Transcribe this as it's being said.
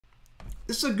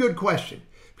This is a good question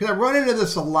because I run into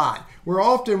this a lot, where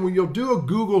often when you'll do a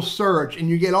Google search and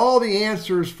you get all the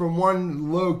answers from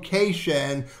one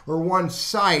location or one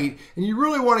site, and you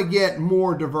really want to get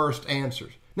more diverse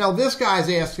answers. Now this guy's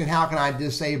asking, how can I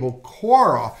disable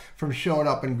Quora from showing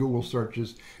up in Google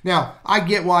searches? Now, I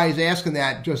get why he's asking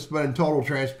that, but in total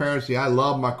transparency, I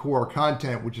love my Quora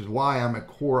content, which is why I'm a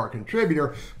Quora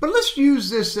contributor. But let's use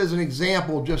this as an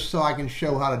example just so I can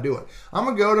show how to do it. I'm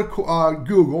going to go to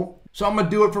Google. So I'm going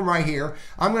to do it from right here.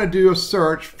 I'm going to do a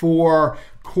search for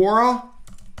Quora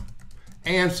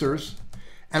answers,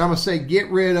 and I'm going to say get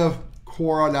rid of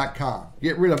Quora.com.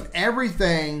 Get rid of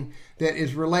everything that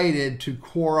is related to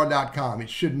Quora.com. It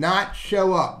should not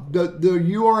show up. The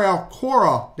URL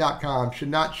Quora.com should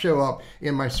not show up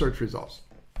in my search results.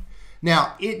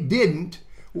 Now, it didn't.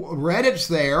 Reddit's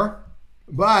there,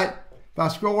 but if I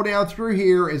scroll down through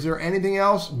here, is there anything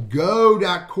else?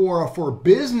 Go.Quora for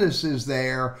business is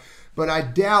there, but I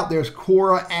doubt there's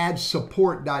Quora ad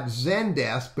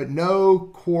support.zendesk, but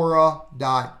no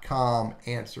Quora.com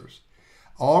answers.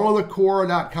 All of the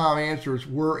Quora.com answers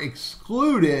were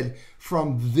excluded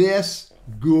from this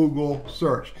Google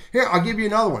search. Here, I'll give you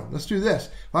another one. Let's do this.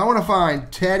 If I want to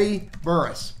find Teddy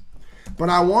Burris, but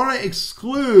I want to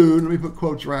exclude, let me put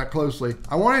quotes around closely.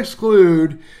 I want to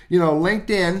exclude,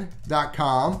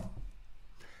 LinkedIn.com,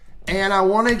 and I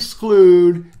want to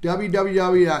exclude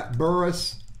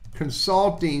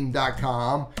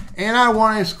www.burrisconsulting.com, and I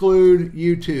want to exclude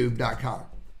YouTube.com.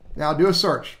 Now I'll do a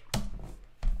search.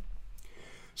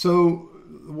 So,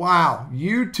 wow,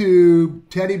 YouTube,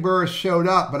 Teddy Burris showed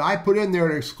up, but I put in there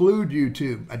to exclude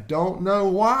YouTube. I don't know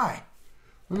why.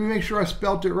 Let me make sure I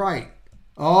spelt it right.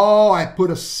 Oh, I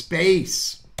put a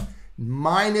space.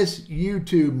 Minus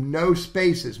YouTube, no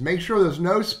spaces. Make sure there's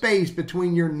no space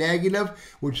between your negative,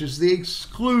 which is the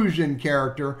exclusion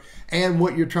character, and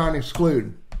what you're trying to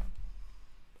exclude.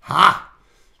 Ha!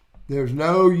 There's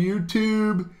no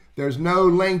YouTube. There's no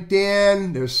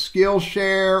LinkedIn, there's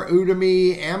Skillshare,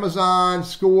 Udemy, Amazon,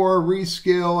 Score,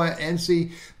 Reskill,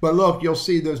 NC. But look, you'll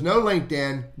see there's no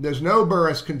LinkedIn, there's no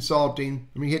Burris Consulting.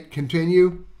 Let me hit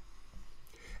continue.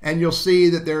 And you'll see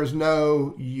that there's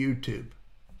no YouTube.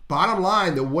 Bottom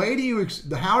line,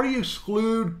 how do you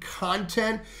exclude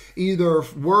content, either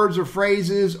words or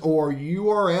phrases or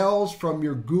URLs from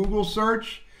your Google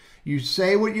search? You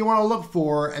say what you want to look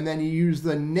for, and then you use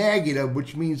the negative,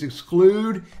 which means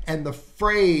exclude, and the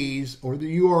phrase or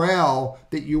the URL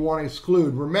that you want to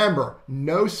exclude. Remember,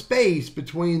 no space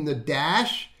between the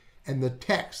dash and the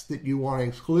text that you want to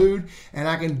exclude. And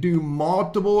I can do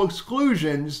multiple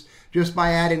exclusions just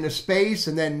by adding a space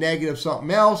and then negative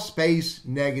something else, space,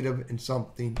 negative, and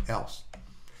something else.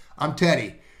 I'm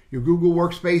Teddy, your Google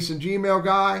Workspace and Gmail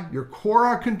guy, your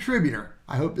Quora contributor.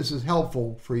 I hope this is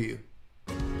helpful for you.